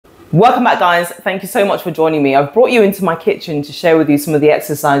Welcome back, guys. Thank you so much for joining me. I've brought you into my kitchen to share with you some of the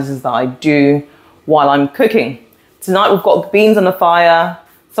exercises that I do while I'm cooking. Tonight we've got beans on the fire.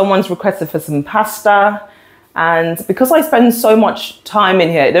 Someone's requested for some pasta. And because I spend so much time in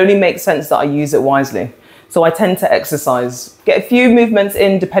here, it only makes sense that I use it wisely. So I tend to exercise, get a few movements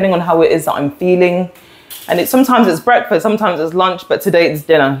in depending on how it is that I'm feeling. And sometimes it's breakfast, sometimes it's lunch, but today it's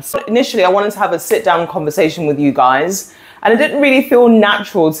dinner. So initially I wanted to have a sit down conversation with you guys, and it didn't really feel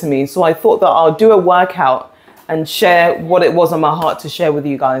natural to me. So I thought that I'll do a workout and share what it was on my heart to share with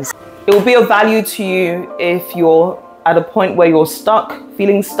you guys. It will be of value to you if you're at a point where you're stuck,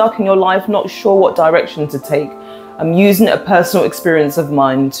 feeling stuck in your life, not sure what direction to take. I'm using a personal experience of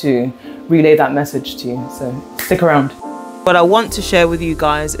mine to relay that message to you, so stick around. What I want to share with you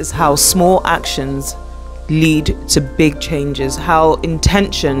guys is how small actions lead to big changes, how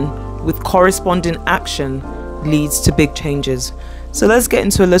intention with corresponding action leads to big changes. So let's get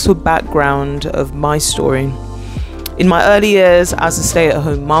into a little background of my story. In my early years as a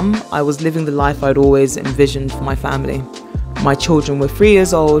stay-at-home mum, I was living the life I'd always envisioned for my family. My children were 3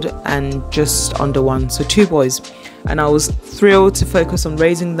 years old and just under 1, so 2 boys. And I was thrilled to focus on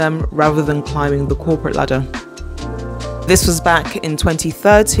raising them rather than climbing the corporate ladder. This was back in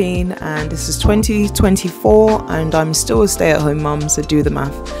 2013 and this is 2024 and I'm still a stay-at-home mum, so do the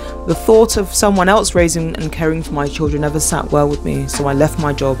math. The thought of someone else raising and caring for my children never sat well with me, so I left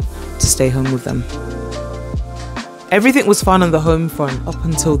my job to stay home with them. Everything was fine on the home front up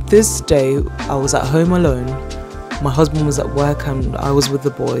until this day. I was at home alone. My husband was at work and I was with the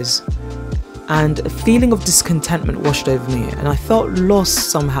boys. And a feeling of discontentment washed over me and I felt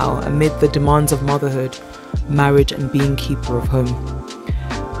lost somehow amid the demands of motherhood, marriage and being keeper of home.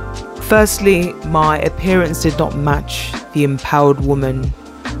 Firstly, my appearance did not match the empowered woman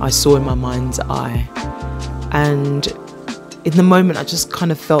I saw in my mind's eye. And in the moment I just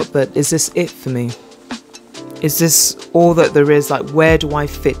kind of felt that, is this it for me? Is this all that there is? Like, where do I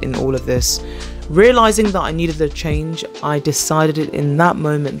fit in all of this? Realizing that I needed a change, I decided in that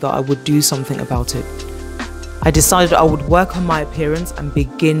moment that I would do something about it. I decided I would work on my appearance and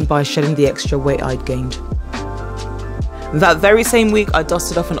begin by shedding the extra weight I'd gained. That very same week, I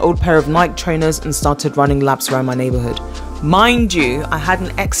dusted off an old pair of Nike trainers and started running laps around my neighborhood. Mind you, I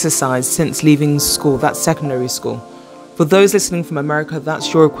hadn't exercised since leaving school, that's secondary school. For those listening from America,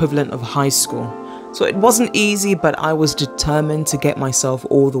 that's your equivalent of high school. So it wasn't easy, but I was determined to get myself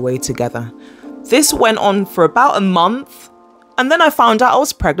all the way together. This went on for about a month, and then I found out I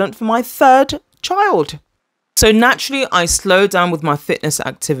was pregnant for my 3rd child. So naturally, I slowed down with my fitness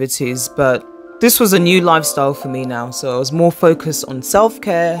activities, but this was a new lifestyle for me now. So I was more focused on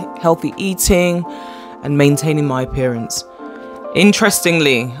self-care, healthy eating, and maintaining my appearance.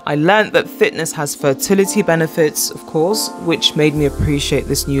 Interestingly, I learned that fitness has fertility benefits, of course, which made me appreciate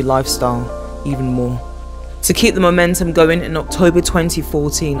this new lifestyle even more. To keep the momentum going, in October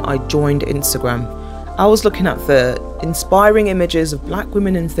 2014, I joined Instagram. I was looking at the inspiring images of black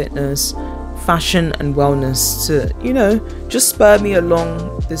women in fitness, fashion and wellness to, just spur me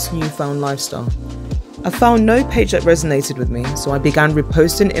along this newfound lifestyle. I found no page that resonated with me, so I began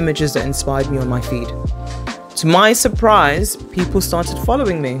reposting images that inspired me on my feed. To my surprise, people started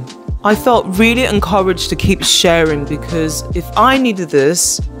following me. I felt really encouraged to keep sharing because if I needed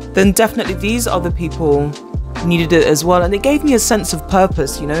this, then definitely these other people needed it as well. And it gave me a sense of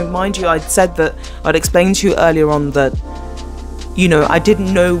purpose, Mind you, I'd said that, I'd explained to you earlier on that, I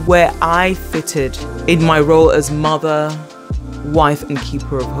didn't know where I fitted in my role as mother, wife and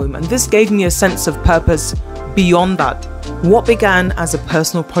keeper of home. And this gave me a sense of purpose beyond that. What began as a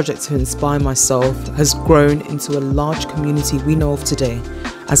personal project to inspire myself has grown into a large community we know of today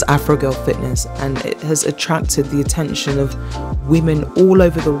as Afrogirlfitness, and it has attracted the attention of women all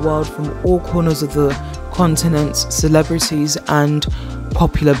over the world from all corners of the continents, celebrities and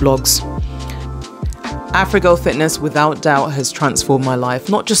popular blogs. Afrogirlfitness without doubt has transformed my life,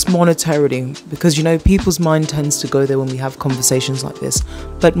 not just monetarily, because people's mind tends to go there when we have conversations like this,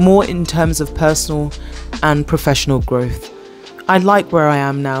 but more in terms of personal and professional growth. I like where I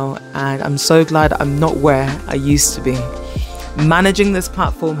am now and I'm so glad I'm not where I used to be. Managing this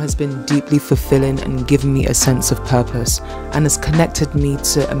platform has been deeply fulfilling and given me a sense of purpose and has connected me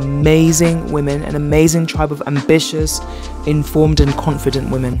to amazing women, an amazing tribe of ambitious, informed and confident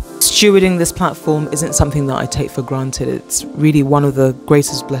women. Stewarding this platform isn't something that I take for granted. It's really one of the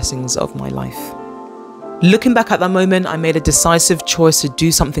greatest blessings of my life. Looking back at that moment, I made a decisive choice to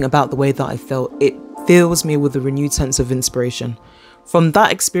do something about the way that I felt. It fills me with a renewed sense of inspiration. From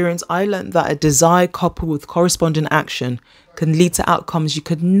that experience, I learned that a desire coupled with corresponding action can lead to outcomes you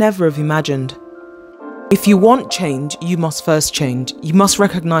could never have imagined. If you want change, you must first change. You must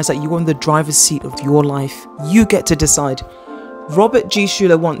recognize that you're in the driver's seat of your life. You get to decide. Robert G.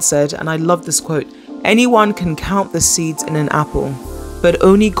 Schuller once said, and I love this quote, "Anyone can count the seeds in an apple, but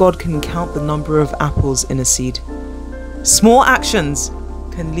only God can count the number of apples in a seed." Small actions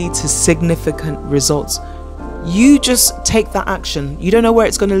can lead to significant results. You just take that action. You don't know where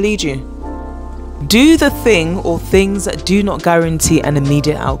it's going to lead you. Do the thing or things that do not guarantee an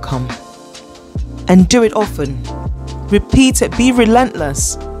immediate outcome. And do it often. Repeat it. Be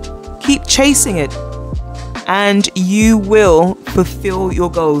relentless. Keep chasing it. And you will fulfill your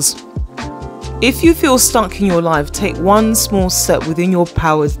goals. If you feel stuck in your life, take one small step within your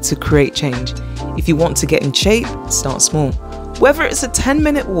power to create change. If you want to get in shape, start small. Whether it's a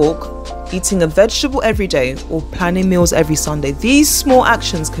 10-minute walk, eating a vegetable every day, or planning meals every Sunday, these small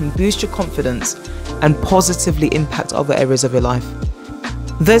actions can boost your confidence and positively impact other areas of your life.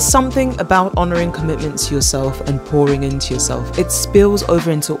 There's something about honoring commitments to yourself and pouring into yourself. It spills over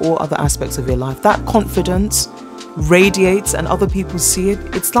into all other aspects of your life. That confidence radiates and other people see it.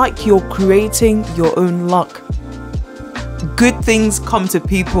 It's like you're creating your own luck. Good things come to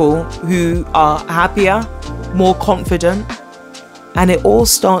people who are happier, more confident, and it all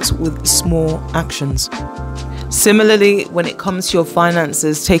starts with small actions. Similarly, when it comes to your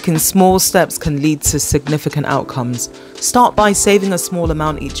finances, taking small steps can lead to significant outcomes. Start by saving a small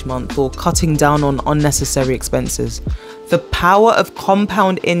amount each month or cutting down on unnecessary expenses. The power of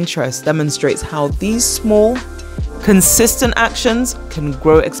compound interest demonstrates how these small, consistent actions can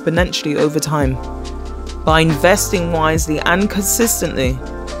grow exponentially over time. By investing wisely and consistently,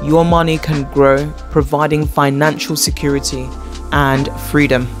 your money can grow, providing financial security and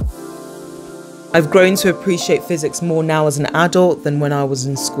freedom. I've grown to appreciate physics more now as an adult than when I was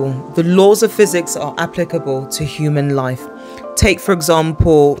in school. The laws of physics are applicable to human life. Take, for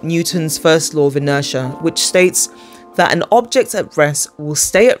example, Newton's first law of inertia, which states that an object at rest will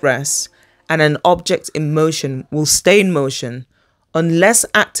stay at rest and an object in motion will stay in motion unless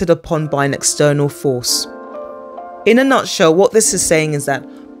acted upon by an external force. In a nutshell, what this is saying is that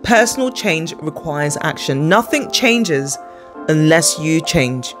personal change requires action. Nothing changes unless you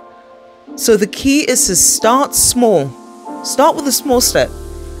change. So the key is to start small. Start with a small step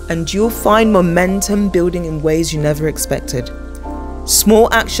and you'll find momentum building in ways you never expected. Small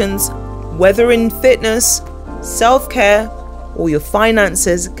actions, whether in fitness, self-care, or your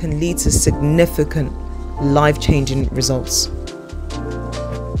finances, can lead to significant life-changing results.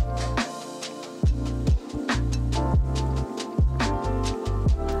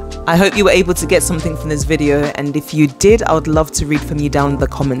 I hope you were able to get something from this video, and if you did, I would love to read from you down in the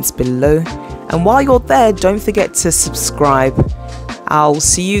comments below. And while you're there, don't forget to subscribe. I'll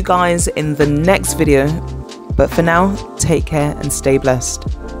see you guys in the next video, but for now, take care and stay blessed.